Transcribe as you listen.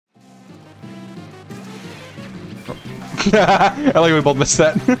I like we both missed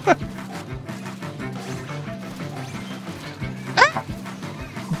that.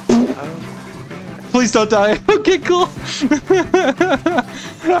 Please don't die. Okay, cool.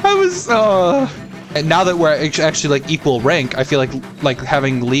 I was. And now that we're actually like equal rank, I feel like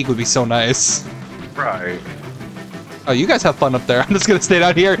having League would be so nice. Right. Oh, you guys have fun up there. I'm just gonna stay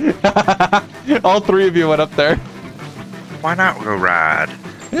down here. All three of you went up there. Why not go ride?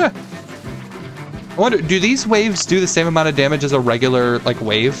 Yeah. I wonder, do these waves do the same amount of damage as a regular like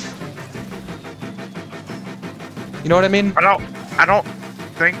wave? You know what I mean? I don't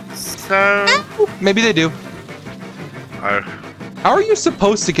think so. Maybe they do. How are you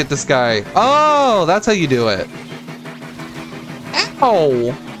supposed to get this guy? Oh, that's how you do it.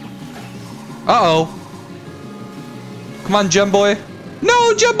 Ow. Uh-oh. Come on, Gem Boy.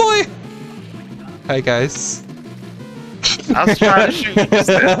 No, Gem Boy! Hi, guys. I was trying to shoot you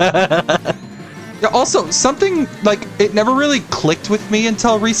instead. Yeah, also, something, like, it never really clicked with me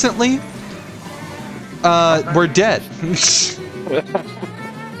until recently. We're dead.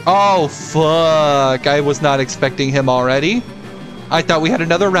 Oh, fuck. I was not expecting him already. I thought we had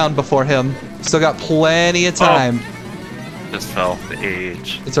another round before him. Still got plenty of time. Oh, just fell off the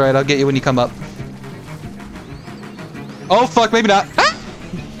edge. It's alright, I'll get you when you come up. Oh, fuck, maybe not. Ah!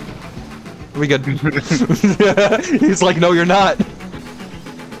 Are we good? He's like, no, you're not.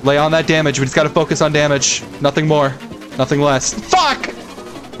 Lay on that damage. We just gotta focus on damage. Nothing more. Nothing less. Fuck!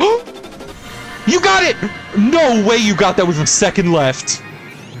 You got it! No way you got that with a second left.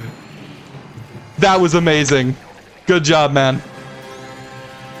 That was amazing. Good job, man.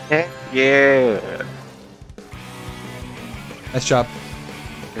 Yeah. Nice job.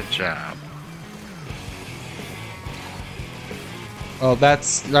 Good job. Oh,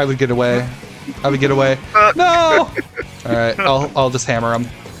 that's... I would get away. I would get away. No! Alright, I'll just hammer him.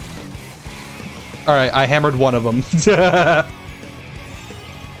 Alright, I hammered one of them.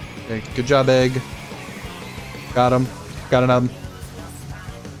 Okay, good job, Egg. Got him. Got another.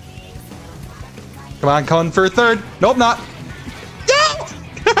 Come on, coming for a third. Nope, not. No!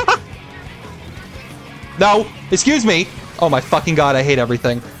 No! Excuse me! Oh my fucking god, I hate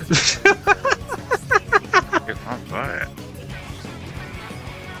everything.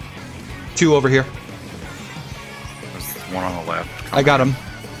 Two over here. There's one on the left. I got him.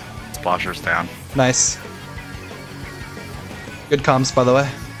 Splasher's down. Nice. Good comms, by the way.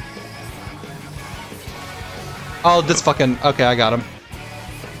 Oh, this fucking... Okay, I got him.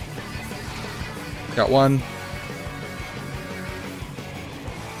 Got one.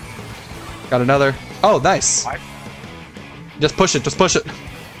 Got another. Oh, nice. Just push it, just push it.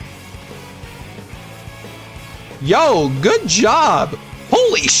 Yo, good job.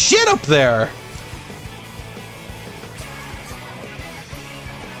 Holy shit up there.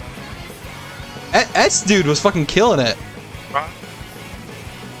 S dude was fucking killing it.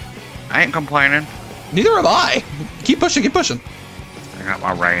 I ain't complaining. Neither am I. Keep pushing, keep pushing. I got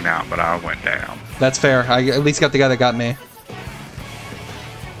my rain out, but I went down. That's fair. I at least got the guy that got me.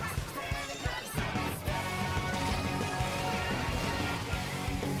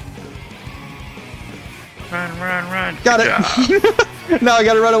 Run, run, run. Got it. Now I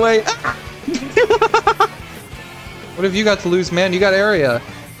gotta run away. What have you got to lose, man? You got area.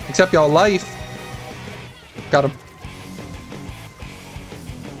 Except y'all life. Got him.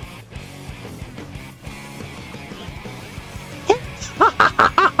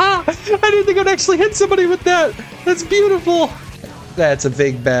 I didn't think I'd actually hit somebody with that. That's beautiful. That's a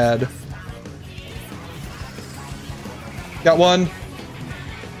big bad. Got one.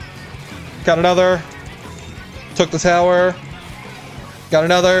 Got another. Took the tower. Got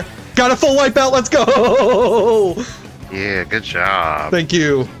another. Got a full wipeout. Let's go. Yeah, good job. Thank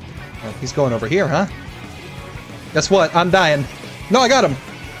you. Oh, he's going over here, huh? Guess what? I'm dying. No, I got him.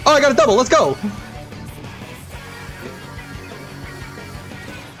 Oh, I got a double. Let's go.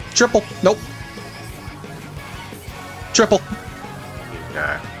 Triple. Nope. Triple.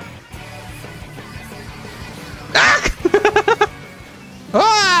 Okay. Ah!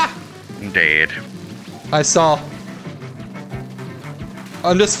 Ah! I'm dead. I saw.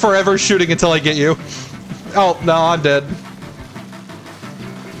 I'm just forever shooting until I get you. Oh, no, I'm dead.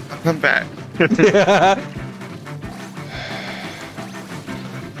 I'm back. Yeah.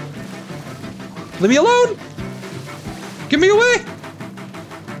 Leave me alone. Give me away.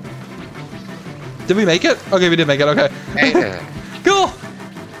 Did we make it? Okay, we did make it. Okay. Yeah. Cool.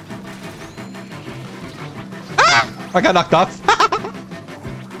 Ah! I got knocked off.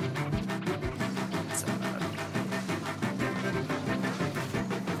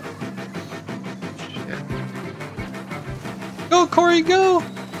 Go, Corey, go.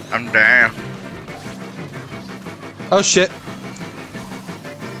 I'm down. Oh shit.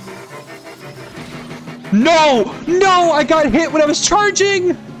 No! No! I got hit when I was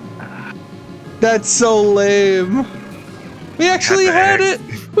charging! That's so lame. We actually had it!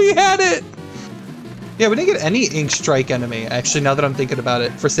 We had it! Yeah, we didn't get any ink strike enemy, actually, now that I'm thinking about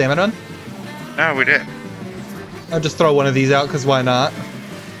it. For Salmon Run? No, we didn't. I'll just throw one of these out, because why not?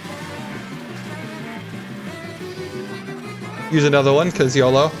 Use another one, because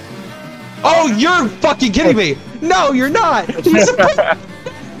YOLO. Oh, you're fucking kidding me! No, you're not! He's a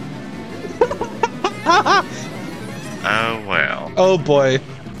Oh, well. Oh boy.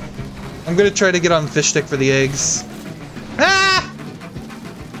 I'm gonna try to get on fish stick for the eggs. Ah!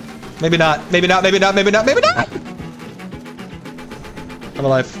 Maybe not, maybe not, maybe not, maybe not, maybe not! I'm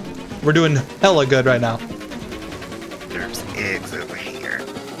alive. We're doing hella good right now. There's eggs over here.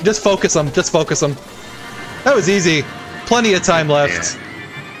 Just focus them, just focus them. That was easy. Plenty of time left. Yeah.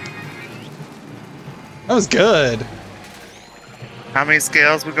 That was good. How many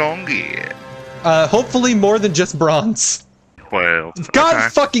scales we gonna get? Hopefully more than just bronze. 12. God Okay.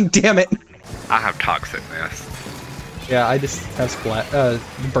 fucking damn it! I have toxicness. Yeah, I just have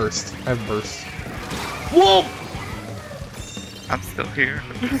burst. I have burst. Whoa! I'm still here.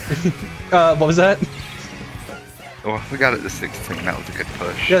 What was that? Oh, we got it to 16. That was a good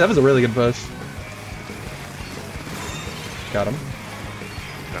push. Yeah, that was a really good push. Got him.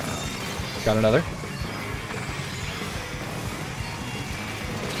 Got another.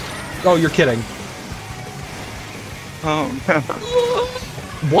 Oh, you're kidding. Oh, no.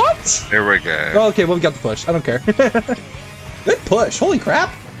 What? There we go. Oh, okay, well, we got the push. I don't care. Good push. Holy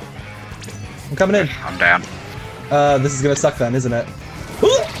crap. I'm coming in. I'm down. This is gonna suck then, isn't it?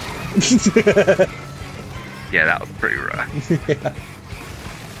 Yeah, that was pretty rough. Yeah.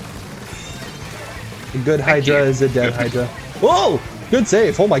 A good Hydra is a dead Hydra. Whoa! Good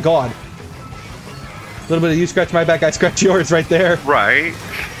save. Oh my god. A little bit of you scratch my back, I scratch yours right there. Right.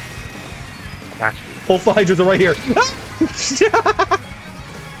 Gotcha. Both the Hydras are right here.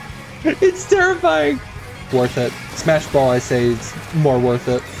 It's terrifying. Worth it. Smash Ball, I say, is more worth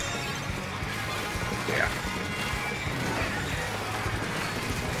it. Yeah.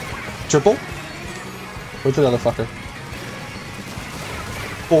 Triple? Where's the other fucker?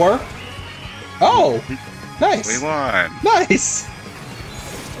 4? Oh! Nice! We won. Nice!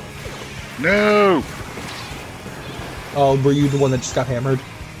 No. Oh, were you the one that just got hammered?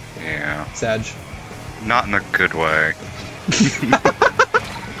 Yeah. Sag. Not in a good way.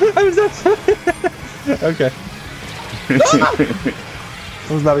 I was not. Okay.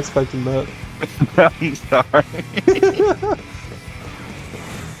 I was not expecting that. I'm sorry.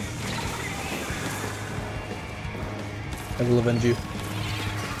 I will avenge you.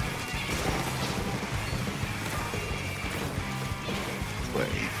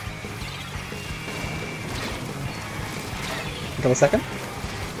 Wait. Got a second.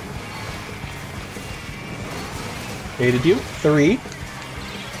 Baited you. 3.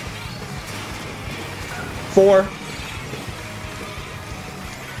 4.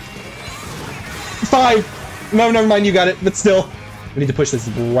 5. No, never mind. You got it. But still, we need to push this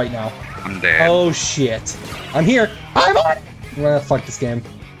right now. I'm dead. Oh shit! I'm here. I'm on. Fuck this game.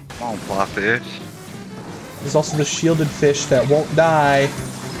 Come on, Flyfish. There's also the shielded fish that won't die.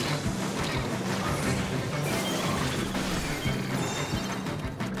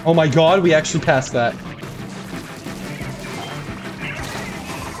 Oh my god, we actually passed that.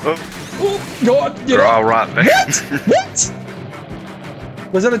 Oh, god, get You're up. all right, man. What? What?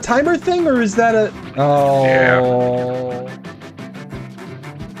 Was that a timer thing or is that a... Oh... Yeah.